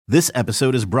This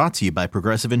episode is brought to you by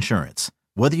Progressive Insurance.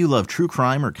 Whether you love true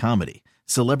crime or comedy,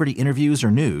 celebrity interviews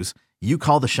or news, you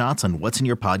call the shots on what's in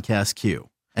your podcast queue.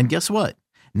 And guess what?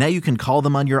 Now you can call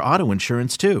them on your auto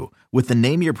insurance too with the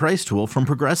Name Your Price tool from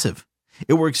Progressive.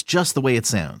 It works just the way it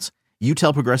sounds. You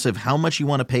tell Progressive how much you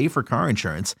want to pay for car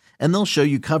insurance, and they'll show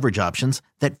you coverage options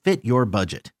that fit your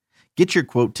budget. Get your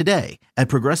quote today at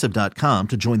Progressive.com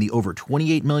to join the over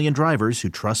 28 million drivers who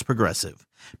trust Progressive.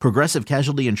 Progressive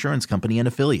Casualty Insurance Company and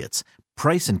Affiliates.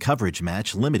 Price and coverage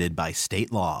match limited by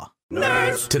state law.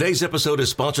 Nerds! Today's episode is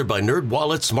sponsored by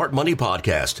NerdWallet's Smart Money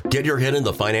Podcast. Get your head in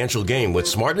the financial game with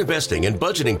smart investing and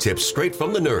budgeting tips straight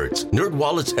from the nerds.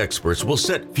 NerdWallet's experts will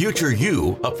set future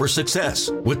you up for success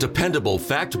with dependable,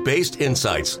 fact-based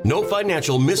insights. No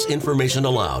financial misinformation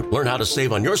allowed. Learn how to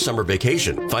save on your summer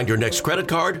vacation, find your next credit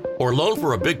card, or loan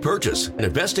for a big purchase, and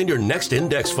invest in your next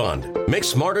index fund. Make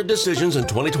smarter decisions in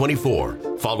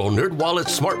 2024. Follow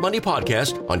NerdWallet's Smart Money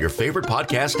Podcast on your favorite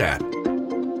podcast app.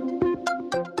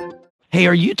 Hey,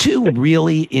 are you two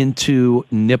really into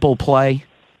nipple play?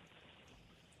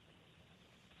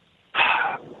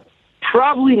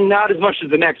 Probably not as much as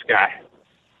the next guy.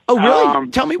 Oh, really?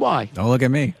 Tell me why. Don't look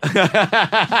at me.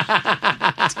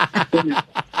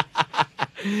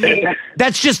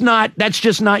 That's just not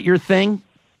your thing.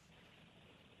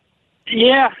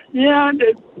 Yeah.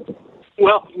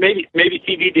 Well, maybe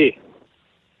TBD.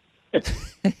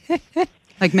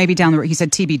 Like maybe down the road. He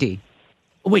said TBD.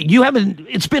 Wait, you haven't?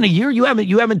 It's been a year. You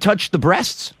haven't touched the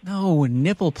breasts? No,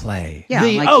 nipple play. Yeah,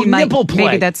 nipple play.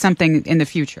 Maybe that's something in the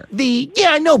future.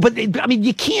 I know, but I mean,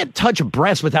 you can't touch a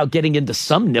breast without getting into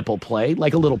some nipple play,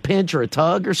 like a little pinch or a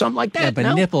tug or something like that. Yeah,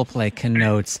 but nipple play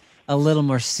connotes a little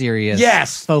more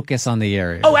serious focus on the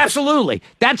area. Oh, absolutely.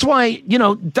 That's why,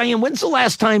 Diane, when's the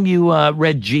last time you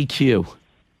read GQ?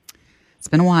 It's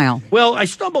been a while. Well, I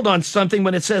stumbled on something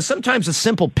when it says sometimes a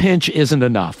simple pinch isn't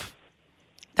enough.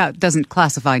 That doesn't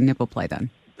classify nipple play then.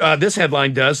 This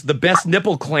headline does. The best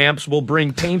nipple clamps will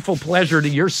bring painful pleasure to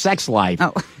your sex life.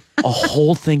 Oh. A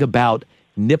whole thing about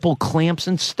nipple clamps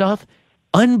and stuff.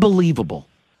 Unbelievable.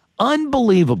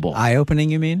 Eye-opening,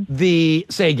 you mean?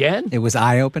 Say again? It was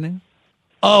eye-opening?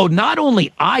 Oh, not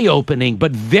only eye-opening,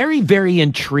 but very, very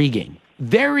intriguing.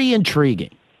 Very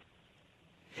intriguing.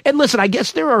 And listen, I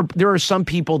guess there are some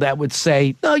people that would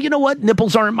say, no, you know what?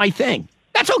 Nipples aren't my thing.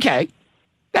 That's okay.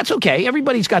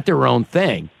 Everybody's got their own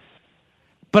thing.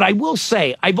 But I will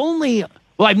say, I've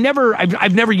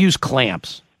never used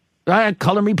clamps.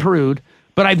 Color me prude,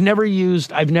 but I've never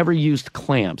used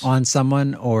clamps. On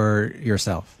someone or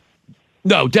yourself?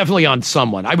 No, definitely on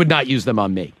someone. I would not use them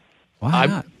on me. Why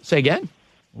not? Say again?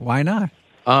 Why not?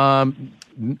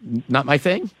 Not my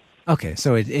thing. Okay,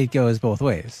 so it goes both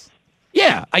ways.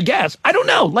 Yeah, I guess. I don't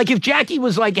know. Like if Jackie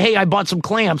was like, hey, I bought some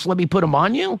clamps, let me put them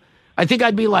on you. I think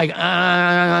I'd be like,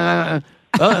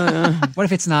 What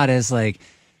if it's not as like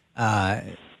a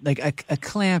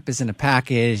clamp is in a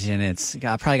package and it's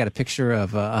probably got a picture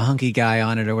of a hunky guy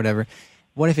on it or whatever.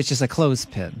 What if it's just a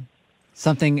clothespin?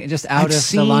 Something just out of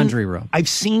the laundry room. I've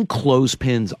seen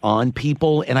clothespins on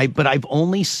people, but I've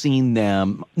only seen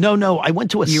them. No, I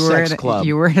went to a sex club.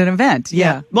 You were at an event.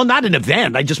 Yeah. Well, not an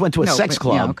event. I just went to a sex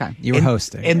club. Yeah, okay. You were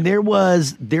hosting. And there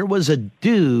was a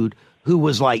dude who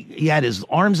was like, he had his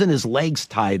arms and his legs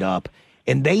tied up,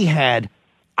 and they had,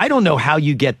 I don't know how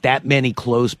you get that many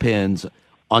clothespins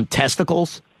on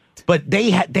testicles, but they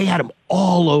had them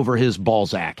all over his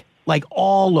ballsack, like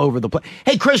all over the place.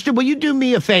 Hey, Christian, will you do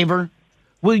me a favor?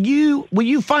 Will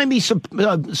you find me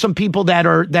some people that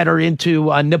are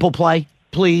into nipple play,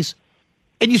 please?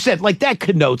 And you said like that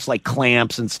connotes like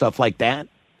clamps and stuff like that.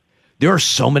 There are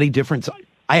so many different.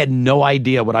 I had no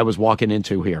idea what I was walking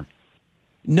into here.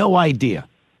 No idea.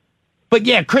 But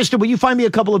yeah, Krista, will you find me a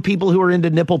couple of people who are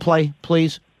into nipple play,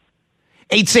 please?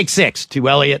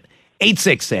 866-2-ELLIOT,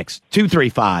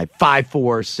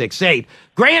 866-235-5468.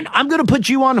 Grant, I'm going to put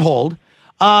you on hold.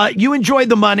 You enjoy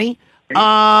the money.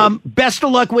 Best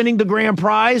of luck winning the grand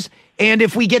prize. And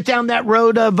if we get down that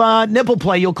road of nipple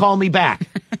play, you'll call me back.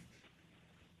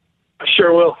 I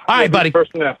sure will. All right, buddy.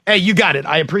 First enough. Hey, you got it.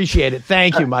 I appreciate it.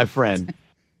 Thank you, my friend.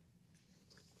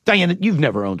 Diana, you've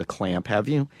never owned a clamp, have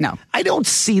you? No. I don't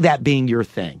see that being your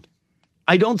thing.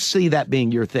 No.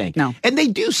 And they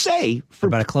do say What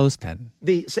about a clothespin?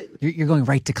 You're going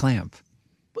right to clamp.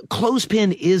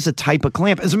 Clothespin is a type of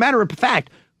clamp. As a matter of fact,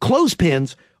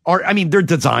 clothespins are, they're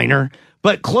designer,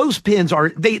 but clothespins are,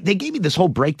 they gave me this whole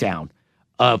breakdown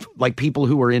of like people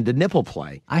who are into nipple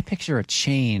play. I picture a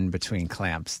chain between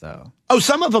clamps, though. Oh,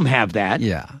 some of them have that.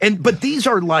 Yeah. But these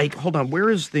are like, hold on, where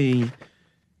is the,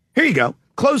 here you go.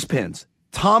 Clothespins.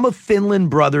 Tom of Finland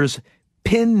Brothers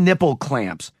pin nipple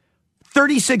clamps.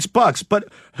 $36,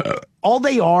 but all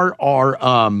they are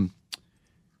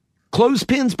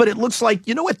clothespins, but it looks like,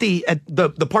 you know, at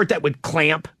the part that would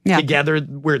clamp together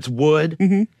where it's wood,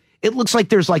 it looks like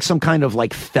there's like some kind of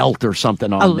like felt or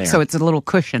something on there. So it's a little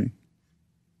cushion.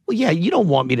 Well, yeah, you don't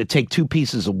want me to take 2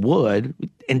 pieces of wood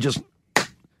and just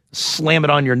slam it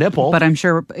on your nipple. But I'm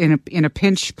sure in a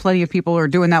pinch, plenty of people are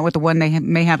doing that with the one they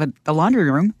may have at the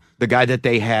laundry room. The guy that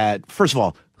they had, first of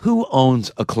all, who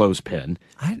owns a clothespin?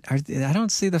 I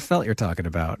don't see the felt you're talking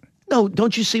about. No,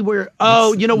 don't you see where?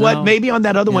 Oh, you know what? Maybe on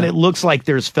that other one it looks like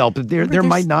there's felt, but there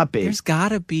might not be. There's got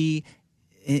to be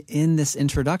in this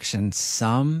introduction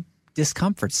some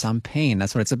discomfort, some pain.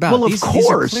 That's what it's about. Well, of These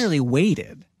are clearly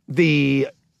weighted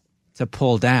to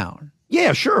pull down.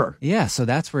 Yeah, sure. Yeah, so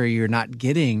that's where you're not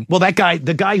getting. Well,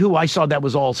 the guy who I saw that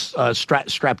was all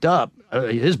strapped up,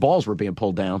 his balls were being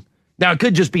pulled down. Now it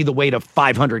could just be the weight of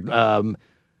 500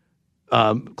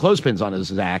 clothespins on his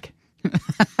Zach.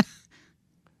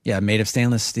 Yeah, made of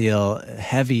stainless steel,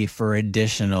 heavy for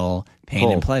additional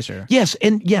pain and pleasure. Yes,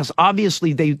 and yes,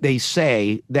 obviously they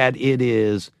say that it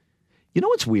is. You know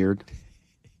what's weird?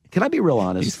 Can I be real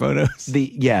honest? These photos.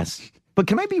 Yes, but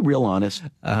can I be real honest?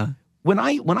 When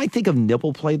I think of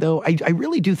nipple play, though, I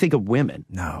really do think of women.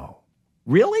 No,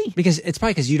 really? Because it's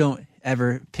probably because you don't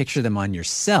ever picture them on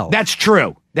yourself. That's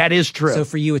true. That is true. So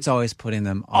for you, it's always putting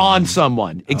them on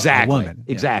someone. Exactly. A woman.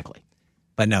 Exactly. Yeah.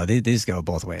 But no, these go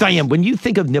both ways. Diane, when you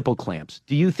think of nipple clamps,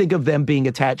 do you think of them being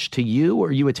attached to you, or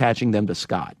are you attaching them to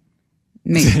Scott?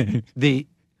 Me.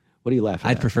 What are you laughing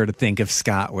at? I'd prefer to think of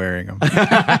Scott wearing them.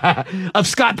 Of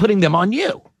Scott putting them on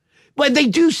you. But they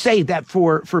do say that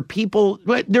for people,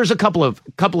 there's a couple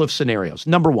of scenarios.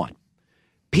 Number one,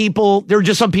 there are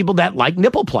just some people that like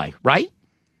nipple play, right?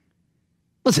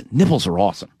 Listen, nipples are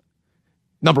awesome.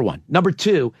 Number one. Number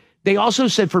two, they also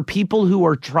said for people who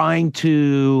are trying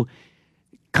to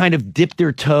kind of dip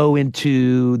their toe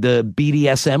into the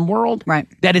BDSM world, right,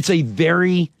 that it's a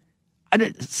very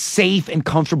safe and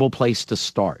comfortable place to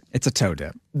start. It's a toe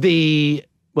dip.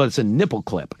 It's a nipple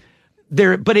clip.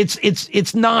 But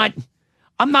it's not.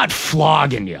 I'm not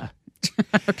flogging you.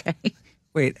 Okay.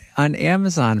 Wait, on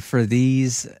Amazon for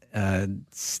these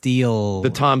steel, the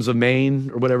Toms of Maine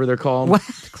or whatever they're called,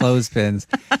 clothespins.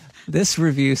 This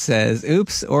review says,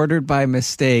 "Oops, ordered by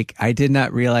mistake. I did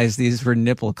not realize these were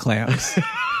nipple clamps."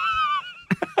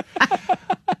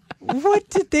 What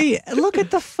did they look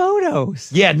at the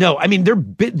photos? Yeah, no, I mean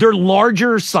they're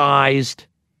larger sized.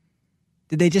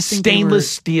 Did they just think stainless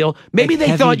steel? Maybe like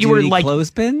they thought you were like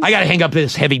clothespins? I got to hang up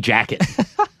this heavy jacket.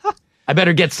 I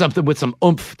better get something with some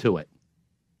oomph to it.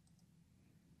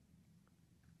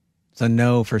 So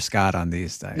no for Scott on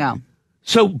these things. No.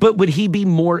 So, but would he be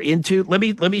more into? Let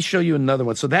me show you another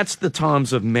one. So that's the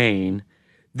Toms of Maine.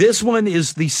 This one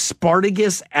is the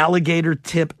Spartacus alligator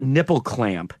tip nipple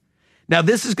clamp. Now,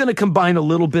 this is going to combine a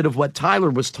little bit of what Tyler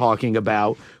was talking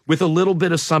about with a little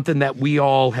bit of something that we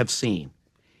all have seen.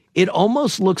 It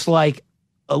almost looks like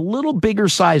a little bigger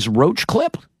size roach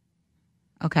clip.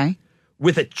 Okay.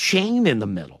 With a chain in the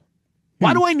middle.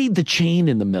 Why do I need the chain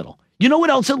in the middle? You know what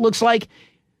else it looks like?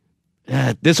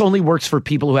 This only works for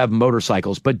people who have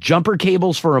motorcycles, but jumper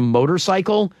cables for a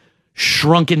motorcycle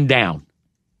shrunken down.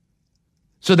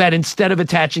 So that instead of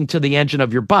attaching to the engine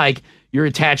of your bike, you're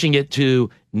attaching it to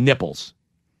nipples.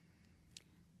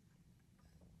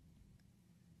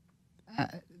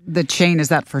 The chain, is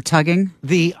that for tugging?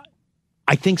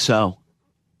 I think so.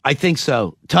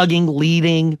 Tugging,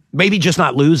 leading, maybe just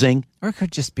not losing. Or it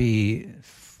could just be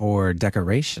for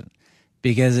decoration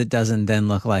because it doesn't then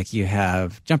look like you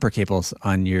have jumper cables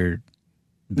on your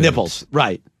boobs. Nipples,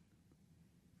 right.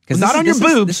 Because not on your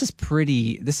boobs. This is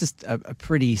a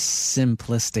pretty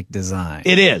simplistic design.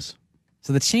 It is.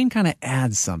 So the chain kind of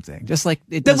adds something, just like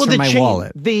it does for my chain,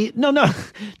 wallet.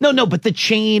 No. But the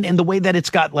chain and the way that it's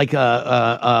got like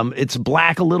it's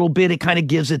black a little bit, it kind of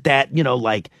gives it that,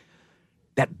 like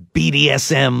that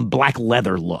BDSM black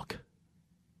leather look.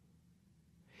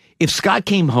 If Scott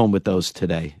came home with those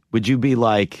today, would you be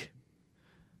like,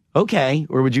 okay,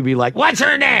 or would you be like, what's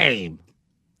her name?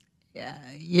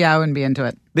 Yeah, I wouldn't be into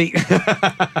it.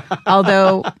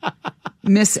 Although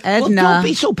Miss Edna, don't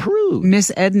be so prude.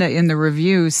 Miss Edna in the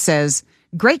review says,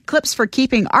 great clips for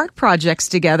keeping art projects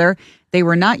together. They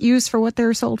were not used for what they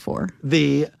were sold for.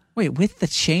 Wait, with the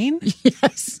chain?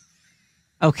 Yes.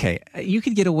 Okay, you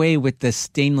could get away with the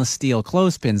stainless steel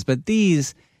clothespins, but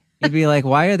these, you'd be like,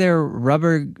 why are there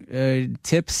rubber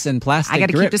tips and plastic I got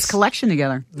to grips? keep this collection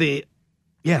together. If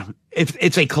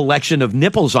it's a collection of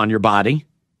nipples on your body.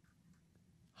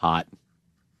 Hot.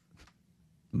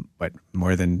 What,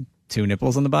 more than 2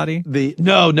 nipples on the body?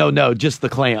 No, just the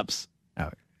clamps.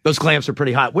 Oh, Those clamps are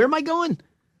pretty hot. Where am I going?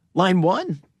 Line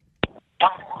 1.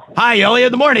 Hi, Elliot.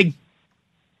 In the morning.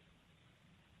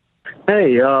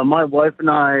 Hey, my wife and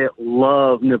I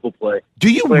love nipple play.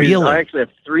 Do you really? I actually have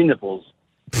 3 nipples.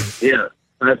 Yeah,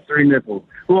 I have 3 nipples.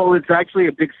 Well, it's actually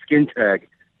a big skin tag,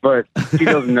 but she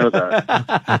doesn't know that.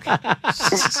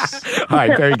 All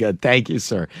right, very good. Thank you,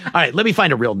 sir. All right, let me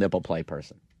find a real nipple play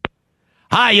person.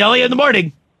 Hi, Elliot. In the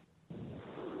morning.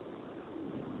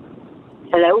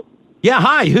 Hello? Yeah,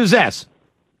 hi. Who's this?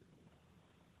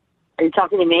 Are you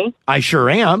talking to me? I sure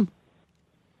am.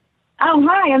 Oh,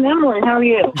 hi, I'm Emily. How are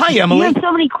you? Hi, Emily. You have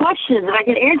so many questions, and I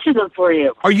can answer them for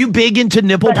you. Are you big into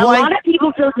nipple But play? a lot of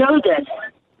people don't know this.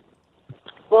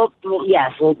 Well,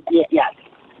 yes. Yes.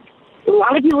 A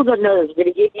lot of people don't know this. I'm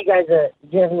going to give you guys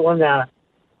everyone a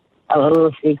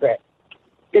little secret.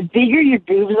 The bigger your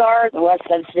boobs are, the less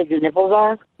sensitive your nipples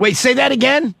are. Wait, say that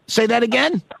again? Say that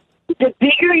again? The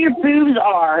bigger your boobs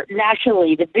are,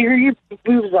 naturally, the bigger your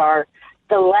boobs are,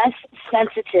 the less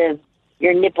sensitive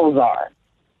your nipples are.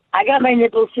 I got my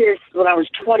nipples pierced when I was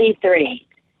 23,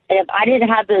 and if I didn't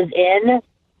have those in,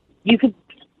 you could.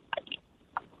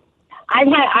 I've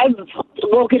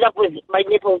woken up with my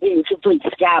nipples being complete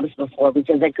scabs before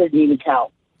because I couldn't even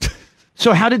tell.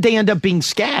 So how did they end up being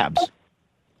scabs?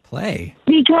 Play.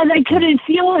 Because I couldn't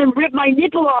feel and rip my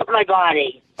nipple off my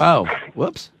body. Oh,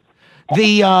 whoops.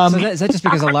 The So is that just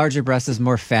because a larger breast is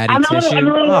more fatty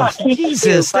tissue?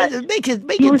 Jesus, make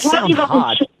it sound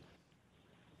hot.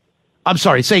 I'm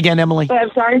sorry. Say again, Emily. I'm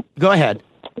sorry? Go ahead.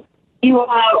 You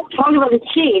talking about the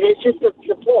chain, it's just the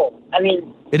pull. I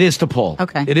mean... It is to pull.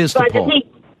 Okay. It is to But pull. it's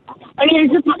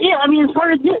just, it's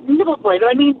part of nipple play. But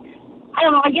I mean, I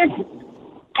don't know. I guess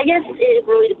it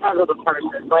really depends on the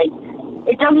person. Like,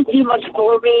 it doesn't do much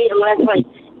for me unless, like,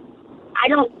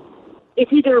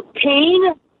 it's either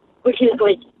pain, which is,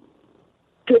 like,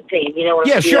 good pain, you know what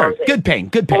Yeah, I'm sure. saying?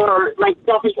 Good pain. Or, like,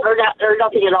 nothing, or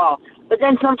nothing at all. But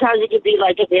then sometimes it could be,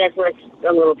 like, okay, that's where it's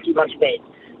a little too much pain.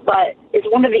 But it's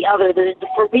one or the other.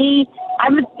 For me,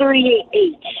 I'm a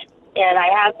 38H, and I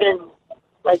have been,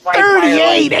 like, my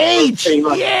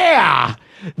 38H. Yeah.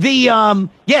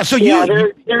 So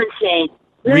they're insane.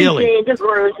 They're Really? insane. They're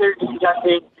gross. They're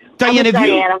disgusting. Diane,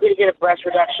 I'm going to get a breast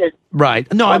reduction.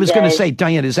 Right. No, I was going to Okay. say,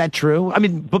 Diane, is that true? I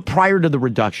mean, but prior to the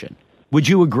reduction, would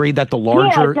you agree that the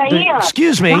larger... Diane.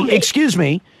 excuse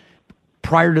me.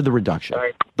 Prior to the reduction,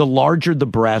 Sorry. the larger the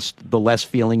breast, the less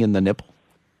feeling in the nipple? I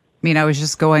mean, I was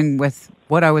just going with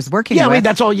what I was working Yeah, with. I mean,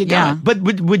 that's all you got. Yeah. But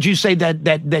would you say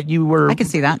that you were... I can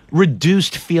see that.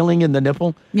 Reduced feeling in the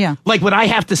nipple? Yeah. Like, would I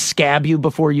have to scab you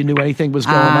before you knew anything was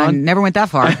going on? Never went that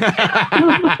far.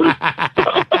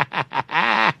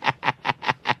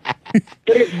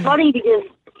 But it's funny because,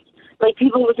 like,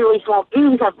 people with really small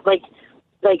boobs have,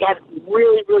 have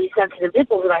really, really sensitive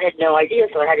nipples, and I had no idea,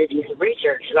 so I had to do some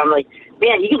research. And I'm like,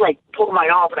 man, you could, like, pull mine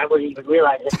off, and I wouldn't even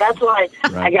realize it. That's why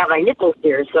I got my nipples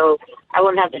pierced, so I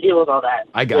wouldn't have to deal with all that.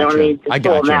 I got you. Know what I mean? I Just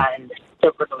pull got them out and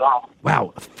still rip them off.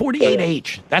 Wow,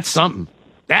 48H. That's something.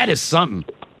 That is something.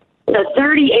 So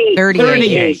 38.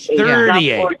 38.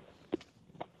 38.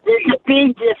 There's a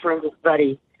big difference,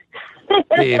 buddy.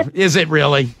 Is it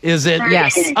really? Is it?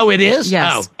 Yes. Oh, it is?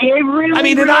 Yes. Oh. It really, I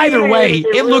mean, in really either way, is.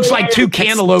 it looks really like is. two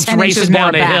cantaloupes 10 inches racing more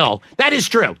down a back. hill. That is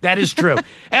true. That is true.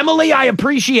 Emily, I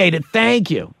appreciate it.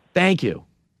 Thank you. Thank you.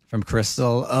 From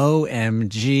Crystal,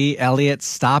 OMG, Elliot,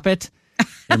 stop it.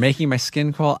 You're making my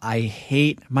skin crawl. I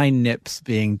hate my nips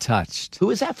being touched. Who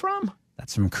is that from?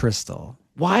 That's from Crystal.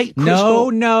 Why? No,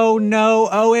 Crystal? no,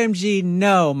 OMG,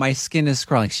 no. My skin is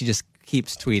crawling. She just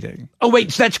keeps tweeting. Oh,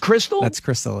 wait, so that's Crystal? That's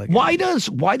Crystal again. Why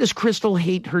does Crystal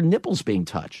hate her nipples being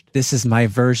touched? This is my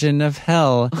version of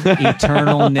hell.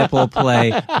 Eternal nipple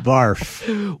play.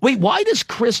 Barf. Wait, why does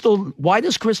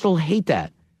Crystal hate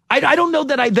that? I don't know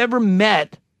that I've ever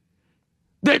met.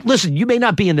 Listen, you may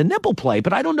not be into nipple play,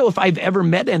 but I don't know if I've ever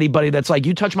met anybody that's like,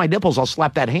 you touch my nipples, I'll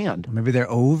slap that hand. Maybe they're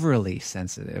overly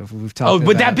sensitive. We've talked Oh, about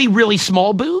would that be really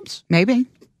small boobs? Maybe.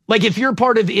 Like if you're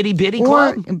part of Itty Bitty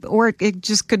Or, Club? or it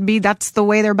just could be that's the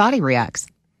way their body reacts.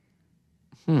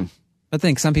 I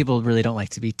think some people really don't like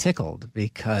to be tickled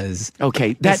because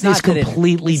Okay, it's that not is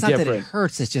completely it's not that it different.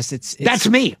 hurts. It's just it's That's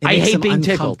me. it I makes hate them being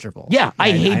tickled. uncomfortable. Yeah,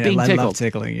 I hate being I tickled. love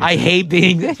tickling you. I hate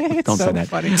being. Don't so say that.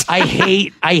 funny.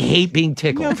 I hate being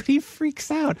tickled. Nobody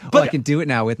freaks out. But- I can do it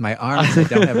now with my arms. I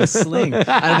don't have a sling. I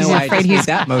don't know He's why I afraid just made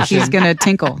that motion. he's going to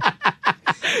tinkle.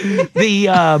 The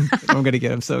I'm gonna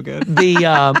get him so good.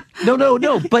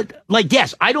 no. But like,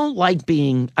 yes, I don't like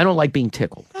being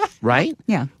tickled, right?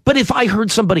 Yeah. But if I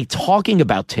heard somebody talking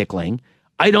about tickling,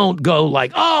 I don't go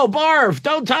like, oh, barf,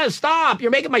 don't stop.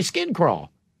 You're making my skin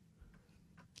crawl.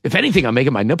 If anything, I'm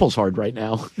making my nipples hard right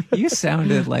now. You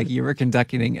sounded like you were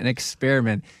conducting an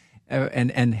experiment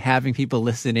and having people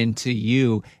listen into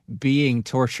you being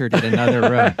tortured in another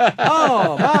room.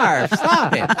 Oh, Marv,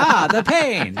 stop it. Ah, the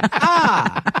pain.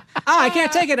 I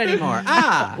can't take it anymore.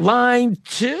 Line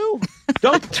 2?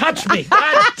 Don't touch me.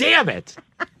 God damn it.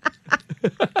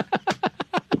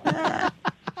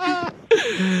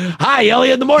 Hi,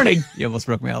 Elliot in the morning. You almost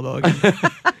broke my elbow again.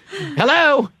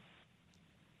 Hello.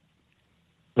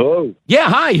 Hello. Yeah,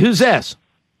 hi. Who's this?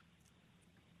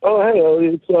 Oh, hey,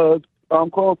 Elliot. I'm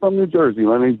calling from New Jersey.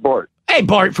 My name's Bart. Hey,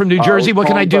 Bart from New Jersey. What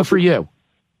can I do for you?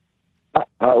 I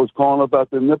was calling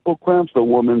about the nipple clamps. The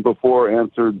woman before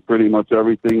answered pretty much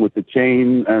everything with the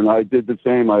chain, and I did the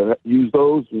same. I used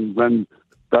those and then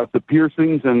got the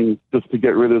piercings and just to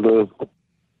get rid of the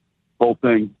whole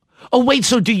thing. Oh, wait.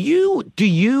 So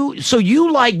so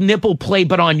you like nipple play,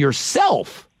 but on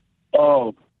yourself?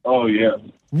 Oh, yeah.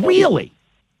 Really?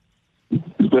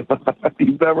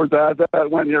 You've never done that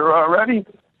when you're ready?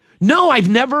 No, I've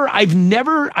never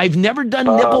done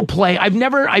nipple play. I've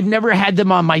never had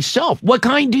them on myself. What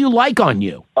kind do you like on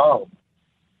you? Oh,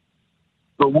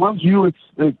 the ones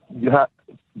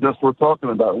just we're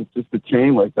talking about. It's just a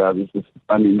chain like that. It's just,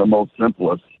 the most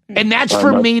simplest. And that's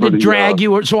for me to drag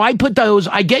you. So I put those.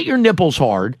 I get your nipples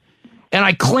hard, and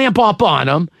I clamp up on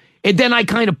them, and then I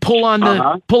kind of pull on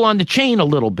the chain a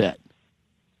little bit.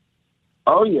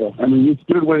 Oh yeah, it's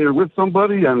good when you're with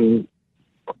somebody, and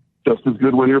just as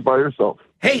good when you're by yourself.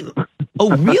 Hey,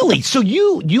 oh really? So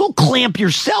you'll clamp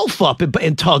yourself up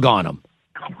and tug on them?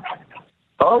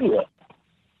 Oh yeah,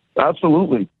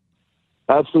 absolutely.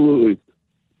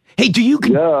 Hey, do you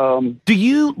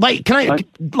like? Can I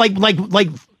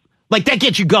like that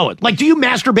gets you going? Like, do you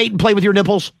masturbate and play with your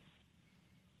nipples?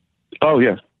 Oh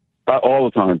yeah, all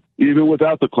the time, even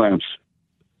without the clamps.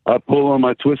 I pull them,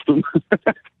 I twist them.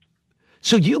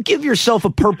 So you give yourself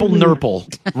a purple nurple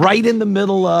right in the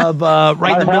middle of I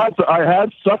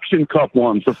had suction cup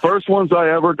ones. The first ones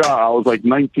I ever got, I was like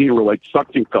 19, were like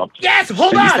suction cups. Yes,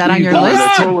 hold on. Is that on your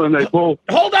list? They pull.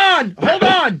 Hold on.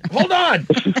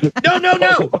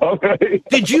 No. Okay.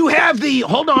 Did you have the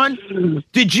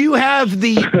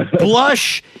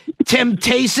Blush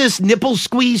Temptasis nipple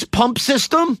squeeze pump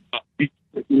system? I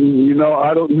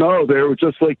don't know. They were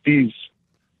just like these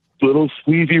little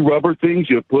squeezy rubber things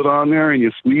you put on there and you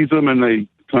squeeze them and they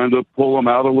kind of pull them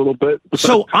out a little bit.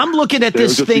 So I'm looking at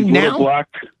this thing now. Black.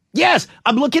 Yes,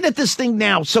 I'm looking at this thing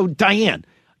now. So Diane,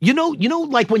 you know,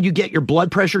 like when you get your blood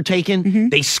pressure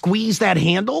taken, they squeeze that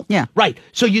handle. Yeah. Right.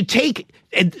 So you take,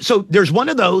 and so there's one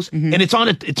of those, and it's on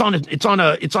a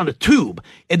tube,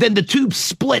 and then the tube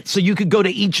splits, so you could go to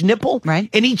each nipple, right?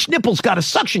 And each nipple's got a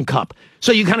suction cup,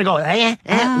 so you kind of go,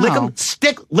 lick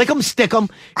them, stick them,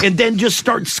 and then just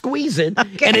start squeezing,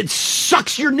 and it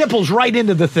sucks your nipples right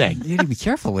into the thing. You need to be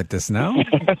careful with this, no?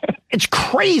 It's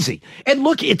crazy, and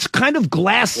look, it's kind of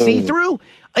glass see-through.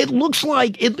 It looks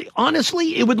like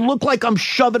honestly, it would look like I'm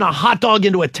shoving a hot dog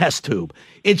into a test tube.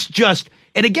 It's just.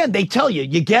 And again, they tell you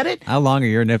get it? How long are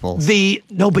your nipples? But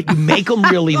you make them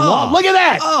really long. Look at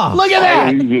that. Look at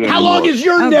that. How long is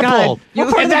your nipple?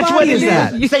 And that's what is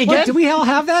that? Say again? Do we all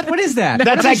have that? What is that?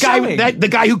 That's that guy. The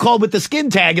guy who called with the skin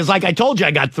tag is like, I told you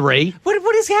I got 3.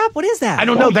 What is that? I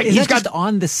don't know. Is that just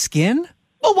on the skin?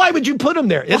 Well, why would you put them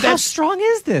there? Well, how strong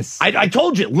is this? I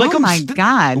told you. Lick them. Oh, my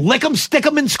God. Lick them, stick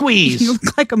them, and squeeze. You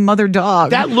look like a mother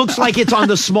dog. That looks like it's on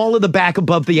the small of the back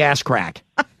above the ass crack.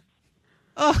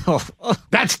 Oh,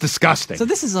 that's disgusting. So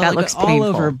this is that looks painful. all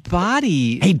over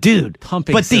body. Hey, dude,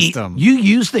 pumping system. You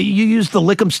use the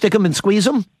lick 'em, stick 'em, and squeeze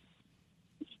 'em.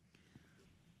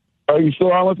 Are you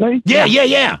still on with me?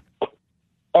 Yeah.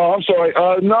 Oh, I'm sorry.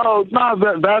 No,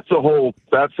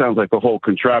 that sounds like a whole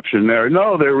contraption there.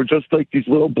 No, they were just like these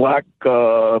little black.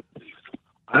 I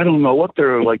don't know what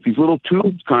they're like. These little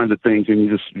tubes kind of things, and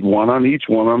you just one on each,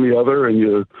 one on the other, and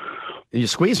you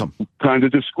squeeze them. Kind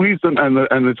of just squeeze them,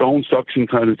 and its own suction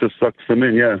kind of just sucks them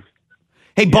in. Yeah.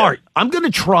 Hey, Bart, I'm going to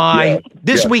try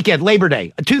this weekend, Labor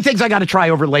Day. 2 things I got to try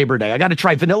over Labor Day. I got to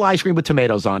try vanilla ice cream with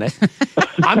tomatoes on it.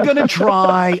 I'm going to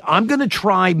try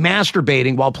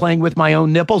masturbating while playing with my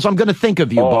own nipples. I'm going to think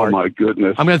of you, Bart. Oh my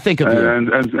goodness. I'm going to think of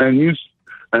you.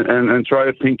 And try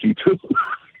a pinky too.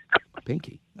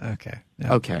 Pinky. Okay.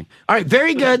 Yeah. Okay. All right.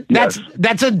 Very good.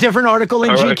 That's a different article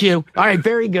in GQ. All right.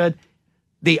 Very good.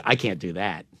 I can't do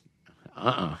that.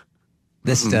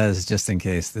 This does, just in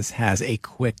case, this has a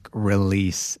quick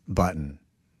release button.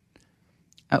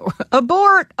 Oh,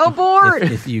 abort.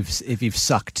 if you've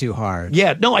sucked too hard.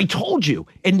 Yeah, no, I told you.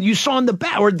 And you saw in the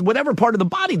back, or whatever part of the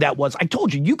body that was, I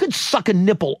told you could suck a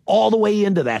nipple all the way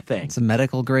into that thing. It's a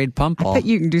medical grade pump I ball. bet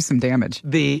you can do some damage.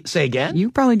 Say again? You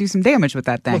probably do some damage with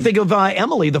that thing. Well, think of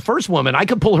Emily, the first woman. I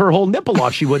could pull her whole nipple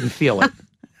off. She wouldn't feel it.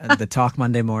 The talk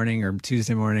Monday morning or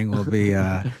Tuesday morning will be,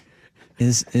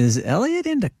 is Elliot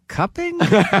into cupping?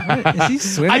 What, is he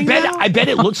swimming now? I bet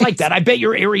it looks like that. I bet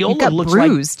your areola got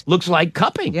bruised. looks like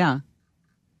cupping. Yeah.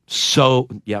 So,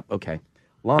 yep, okay.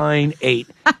 Line 8.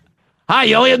 Hi,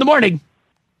 Elliot in the morning.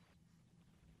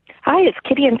 Hi, it's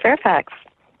Kitty in Fairfax.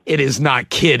 It is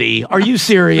not Kitty. Are you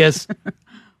serious?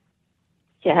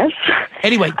 Yes.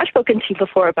 Anyway. I've spoken to you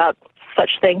before about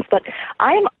such things, but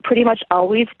I'm pretty much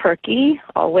always perky,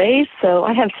 always. So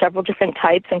I have several different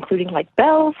types, including like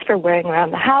bells for wearing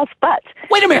around the house. But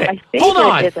wait a minute. Hold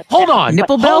on.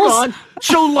 Nipple bells? Hold on.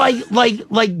 So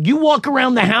like you walk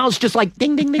around the house just like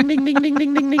ding, ding, ding, ding, ding, ding,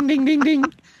 ding, ding, ding, ding, ding, ding.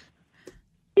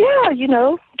 Yeah,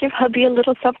 give hubby a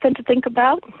little something to think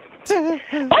about.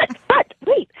 But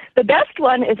wait, the best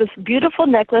one is this beautiful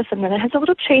necklace, and then it has a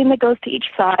little chain that goes to each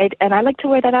side, and I like to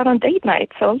wear that out on date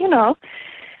night. So,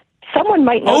 someone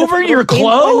might notice. Over your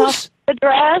clothes? The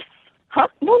dress. Huh?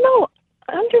 No,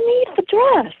 underneath the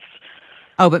dress.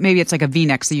 Oh, but maybe it's like a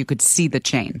V-neck so you could see the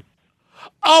chain.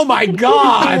 Oh, my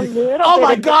God. Oh,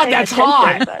 my God, that's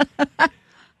hot.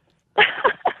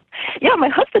 Yeah, my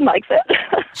husband likes it.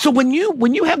 So when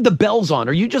you have the bells on,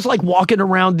 are you just like walking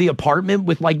around the apartment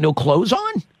with like no clothes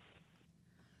on?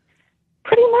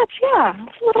 Pretty much, yeah.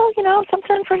 It's a little,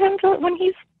 something for him to, when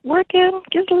he's working,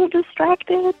 gets a little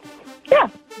distracted. Yeah.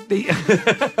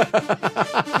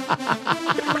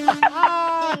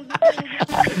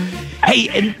 Hey,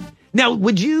 and now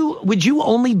would you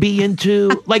only be into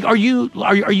like are you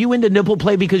into nipple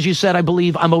play because you said I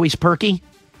believe I'm always perky?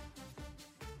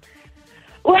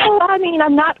 Well, I mean,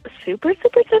 I'm not super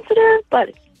sensitive, but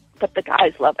the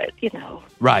guys love it,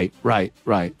 Right.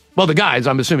 Well, the guys,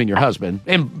 I'm assuming your husband,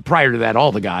 and prior to that,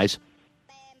 all the guys.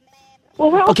 Well,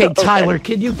 we're also okay, Tyler,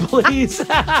 can you please? That's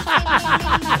what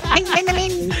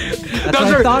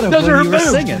I thought of when you were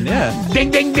singing. Yeah.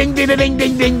 Ding ding ding ding ding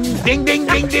ding ding ding ding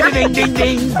ding ding ding ding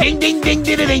ding ding ding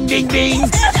ding ding ding ding.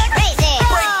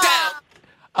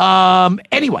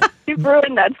 Anyway. You've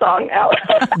ruined that song now.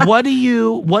 What do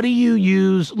you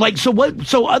use? Like,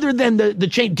 so other than the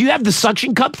chain, do you have the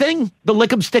suction cup thing? The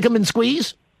lick 'em, stick 'em, and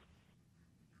squeeze?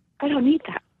 I don't need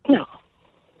that. No.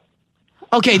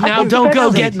 Okay, now don't go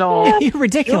getting all... You're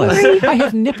ridiculous. I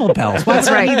have nipple bells. Why would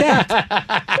I need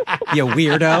that? You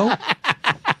weirdo.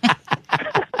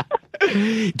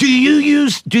 Do you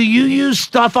use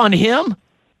stuff on him?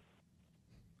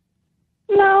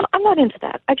 No, I'm not into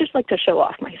that. I just like to show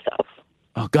off myself.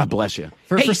 Oh, God bless you.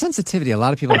 For sensitivity, a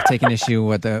lot of people have taken issue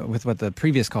with what the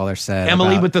previous caller said.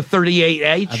 Emily with the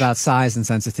 38H? About size and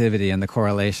sensitivity and the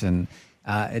correlation.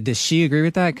 Does she agree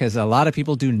with that? Because a lot of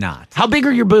people do not. How big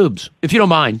are your boobs, if you don't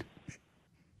mind?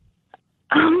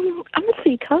 I'm a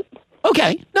C cup.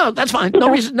 Okay. No, that's fine. No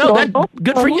reason. No, that's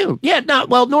good for you. Yeah, no,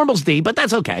 well, normal's D, but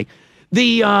that's okay.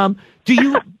 No,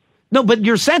 but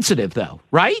you're sensitive though,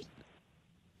 right?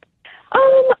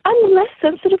 I'm less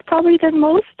sensitive probably than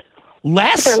most.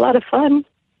 Less? But they're a lot of fun.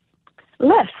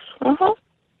 Less. Uh-huh.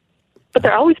 But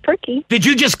they're always perky. Did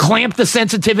you just clamp the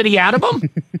sensitivity out of them?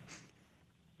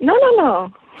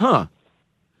 No. Huh.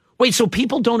 Wait, so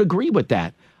people don't agree with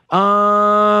that.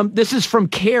 This is from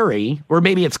Carrie, or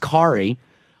maybe it's Kari.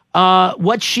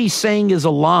 What she's saying is a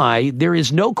lie. There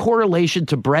is no correlation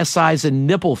to breast size and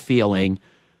nipple feeling.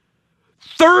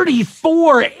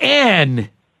 34N.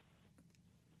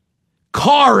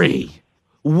 Kari.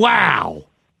 Wow.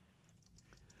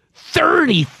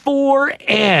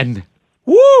 34N.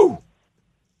 Woo!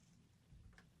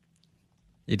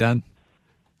 You done?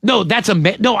 No,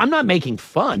 no, I'm not making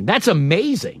fun. That's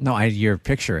amazing. No, you're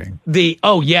picturing.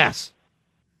 Oh, yes.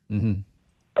 Mm-hmm.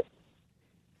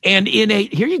 And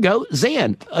here you go,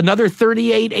 Zan, another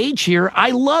 38H here. I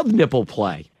love nipple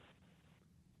play.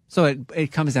 So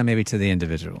it comes down maybe to the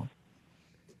individual.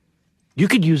 You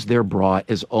could use their bra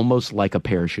as almost like a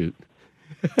parachute.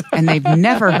 And they've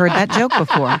never heard that joke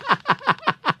before.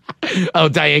 Oh,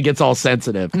 Diane gets all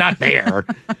sensitive. Not there.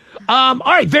 All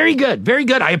right, very good. Very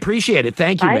good. I appreciate it.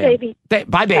 Thank you, Bye, man. baby.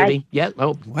 Bye, baby. Bye. Yeah.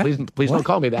 Oh, What? please don't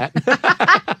call me that.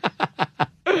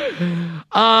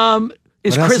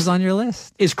 What else is on your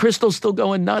list? Is Crystal still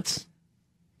going nuts?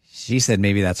 She said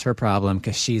maybe that's her problem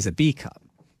because she's a B cup.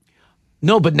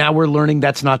 No, but now we're learning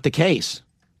that's not the case.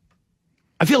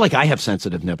 I feel like I have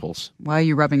sensitive nipples Why are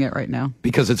you rubbing it right now?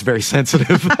 because it's very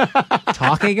sensitive.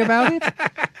 Talking about it?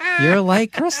 You're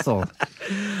like Crystal.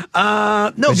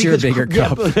 No, but you're a bigger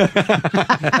cup.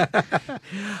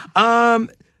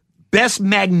 Best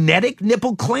magnetic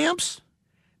nipple clamps?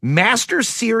 Master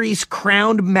Series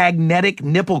crowned magnetic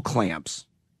nipple clamps.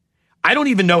 I don't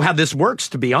even know how this works,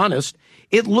 to be honest.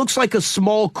 It looks like a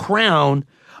small crown.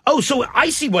 Oh, so I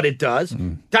see what it does.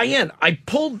 Diane, I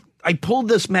pulled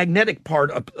this magnetic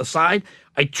part up aside.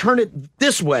 I turn it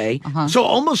this way. So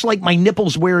almost like my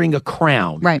nipple's wearing a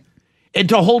crown. Right. And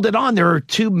to hold it on, there are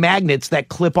two magnets that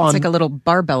clip on. It's like a little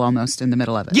barbell almost in the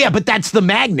middle of it. Yeah, but that's the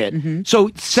magnet. So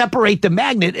separate the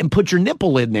magnet and put your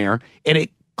nipple in there, and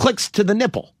it clicks to the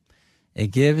nipple. It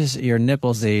gives your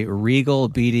nipples a regal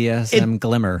BDSM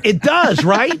glimmer. It does,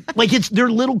 right? Like they're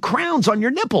little crowns on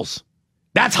your nipples.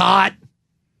 That's hot.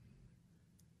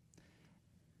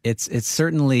 It's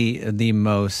certainly the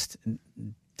most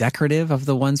decorative of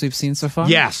the ones we've seen so far.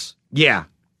 Yes. Yeah.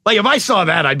 Like, if I saw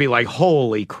that, I'd be like,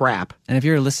 holy crap. And if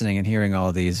you're listening and hearing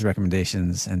all these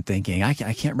recommendations and thinking, I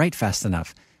can't write fast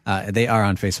enough, they are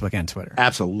on Facebook and Twitter.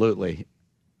 Absolutely.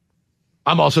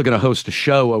 I'm also going to host a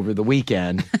show over the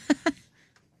weekend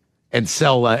and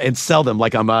sell them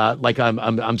like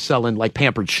I'm selling like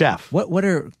Pampered Chef. What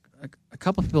are a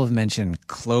couple of people have mentioned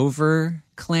clover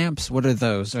clamps? What are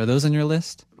those? Are those on your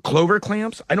list? Clover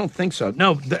clamps? I don't think so.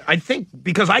 No, I think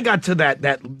because I got to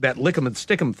that lick 'em and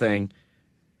stick 'em thing.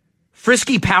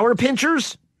 Frisky power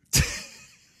pinchers?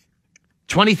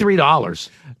 $23.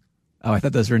 Oh, I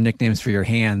thought those were nicknames for your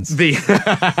hands.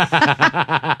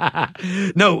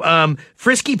 No,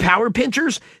 Frisky power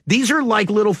pinchers. These are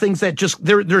like little things that just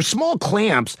they're small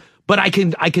clamps, but I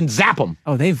can zap them.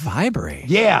 Oh, they vibrate.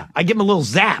 Yeah, I give them a little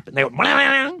zap, and they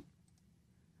go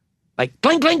like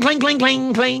cling, cling, cling, cling,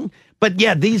 cling, cling. But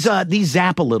yeah, these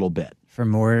zap a little bit. For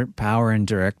more power and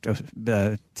direct, Tim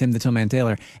the Toolman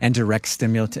Taylor, and direct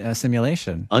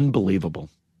stimulation. Unbelievable.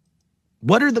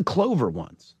 What are the clover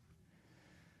ones?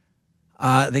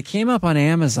 They came up on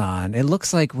Amazon. It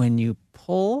looks like when you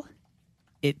pull,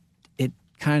 it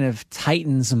kind of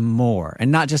tightens more.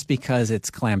 And not just because it's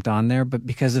clamped on there, but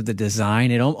because of the design.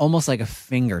 It almost like a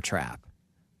finger trap.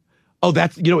 Oh,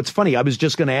 that's, it's funny. I was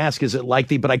just going to ask, is it like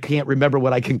but I can't remember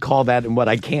what I can call that and what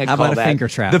I can't How call about that. A finger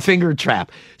trap? The finger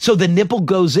trap. So the nipple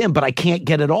goes in, but I can't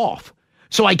get it off.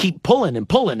 So I keep pulling and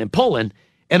pulling and pulling,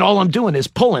 and all I'm doing is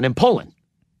pulling and pulling.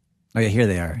 Oh, yeah, here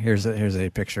they are. Here's a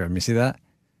picture of them. You see that?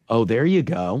 Oh, there you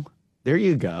go. There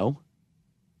you go.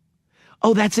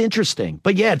 Oh, that's interesting.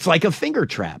 But yeah, it's like a finger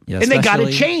trap. Yeah, and they got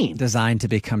a chain. Designed to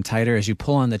become tighter as you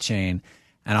pull on the chain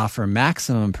and offer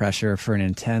maximum pressure for an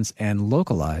intense and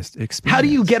localized experience. How do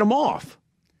you get them off?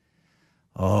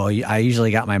 Oh, I usually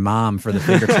got my mom for the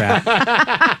finger trap.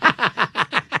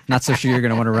 Not so sure you're going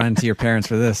to want to run into your parents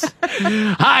for this.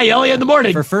 Hi, Ellie in the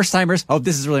morning. For first-timers,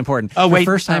 this is really important. Oh, wait.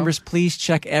 For first-timers, please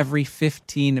check every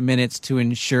 15 minutes to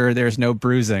ensure there's no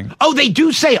bruising. Oh, they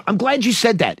do say, I'm glad you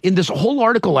said that. In this whole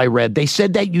article I read, they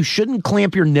said that you shouldn't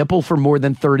clamp your nipple for more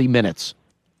than 30 minutes.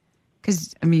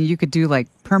 Because, you could do like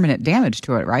permanent damage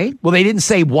to it, right? Well, they didn't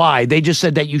say why. They just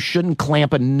said that you shouldn't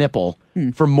clamp a nipple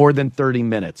for more than 30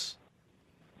 minutes.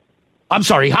 I'm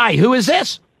sorry. Hi, who is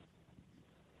this?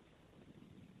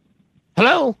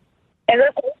 Hello?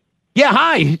 Yeah,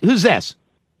 hi. Who's this?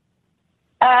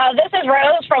 This is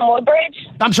Rose from Woodbridge.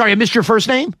 I'm sorry, I missed your first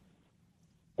name?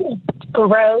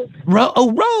 Rose.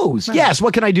 Rose. Yes,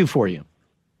 what can I do for you?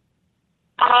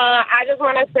 I just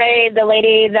want to say the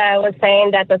lady that was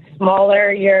saying that the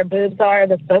smaller your boobs are,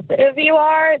 the sensitive you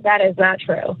are, that is not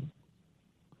true.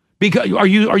 Because are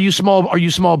you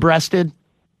small breasted?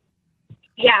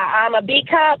 Yeah, I'm a B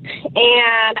cup,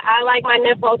 and I like my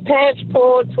nipples pinched,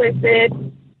 pulled, twisted,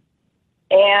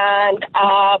 and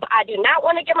I do not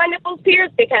want to get my nipples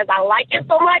pierced because I like it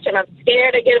so much, and I'm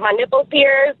scared of getting my nipples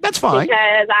pierced. That's fine.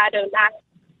 Because I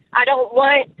don't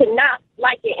want to not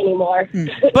like it anymore.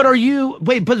 But are you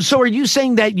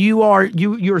saying that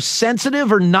you're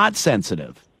sensitive or not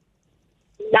sensitive?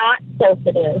 Not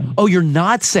sensitive. Oh, you're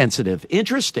not sensitive.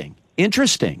 Interesting.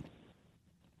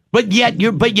 But yet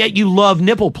you love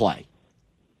nipple play.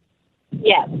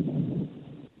 Yes. Do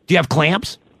you have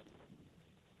clamps?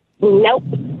 Nope.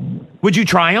 Would you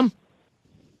try them?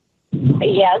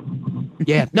 Yes.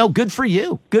 Yeah. No, good for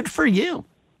you. Good for you.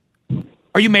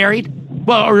 Are you married?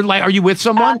 Well, or are you with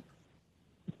someone?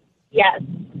 Yes.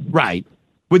 Right.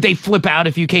 Would they flip out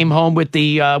if you came home with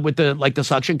the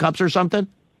suction cups or something?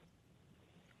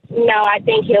 No, I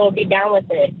think he'll be down with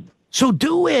it. So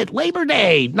do it. Labor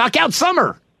Day. Knock out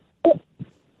summer.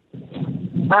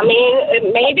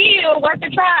 Maybe it'll worth a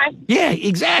try. Yeah,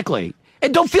 exactly.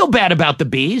 And don't feel bad about the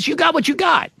bees. You got what you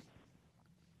got.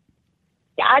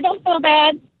 Yeah, I don't feel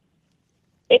bad.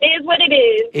 It is what it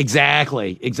is.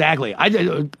 Exactly.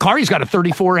 Kari's got a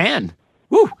 34N.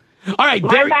 Woo. All right.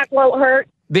 My back won't hurt.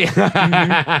 That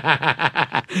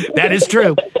is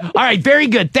true. All right. Very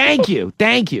good. Thank you.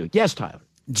 Yes, Tyler.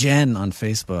 Jen on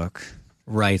Facebook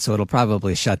writes, so it'll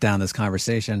probably shut down this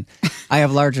conversation. I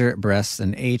have larger breasts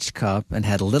than H cup and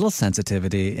had little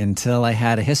sensitivity until I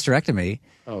had a hysterectomy.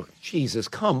 Oh, Jesus,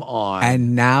 come on.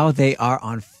 And now they are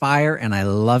on fire, and I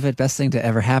love it. Best thing to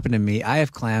ever happen to me. I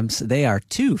have clams. They are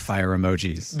 2 fire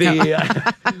emojis.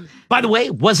 By the way,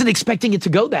 wasn't expecting it to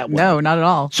go that way. No, not at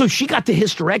all. So she got the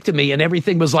hysterectomy, and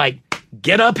everything was like,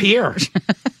 get up here.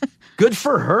 Good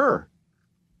for her.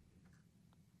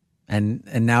 And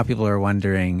now people are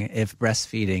wondering if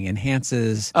breastfeeding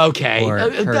enhances. Okay, or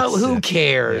hurts who it.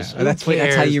 cares? Yeah. That's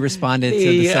how you responded to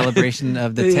the celebration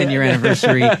of the 10-year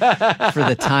anniversary for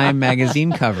the Time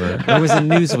magazine cover. It was in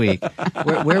Newsweek.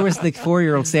 Where was the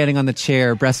 4-year-old standing on the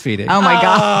chair breastfeeding? Oh my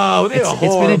God! Oh,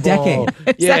 it's been a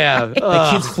decade. Yeah, the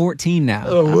kid's 14 now.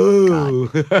 Oh, woo.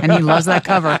 And he loves that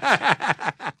cover.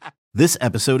 This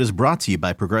episode is brought to you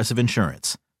by Progressive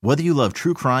Insurance. Whether you love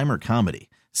true crime or comedy,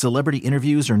 celebrity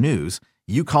interviews or news,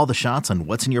 you call the shots on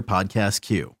what's in your podcast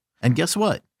queue. And guess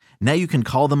what? Now you can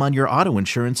call them on your auto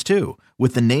insurance too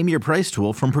with the Name Your Price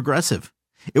tool from Progressive.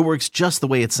 It works just the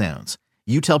way it sounds.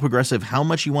 You tell Progressive how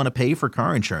much you want to pay for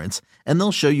car insurance, and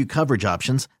they'll show you coverage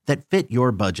options that fit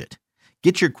your budget.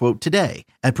 Get your quote today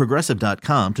at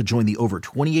Progressive.com to join the over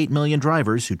 28 million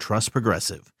drivers who trust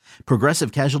Progressive.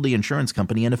 Progressive Casualty Insurance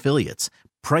Company and Affiliates.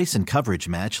 Price and coverage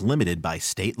match limited by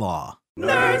state law.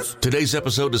 Nerds! Today's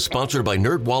episode is sponsored by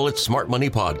NerdWallet's Smart Money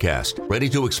Podcast. Ready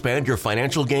to expand your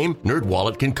financial game?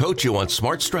 NerdWallet can coach you on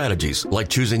smart strategies like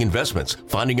choosing investments,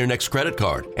 finding your next credit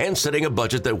card, and setting a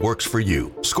budget that works for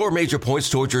you. Score major points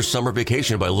towards your summer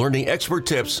vacation by learning expert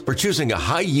tips for choosing a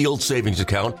high-yield savings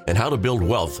account and how to build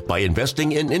wealth by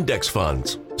investing in index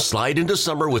funds. Slide into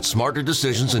summer with smarter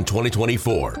decisions in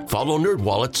 2024. Follow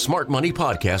NerdWallet's Smart Money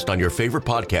Podcast on your favorite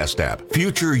podcast app.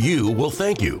 Future you will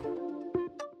thank you.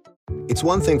 It's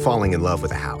one thing falling in love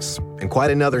with a house, and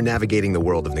quite another navigating the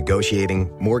world of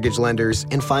negotiating, mortgage lenders,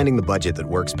 and finding the budget that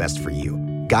works best for you.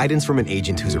 Guidance from an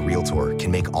agent who's a Realtor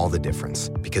can make all the difference,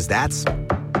 because that's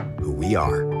who we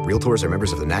are. Realtors are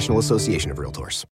members of the National Association of Realtors.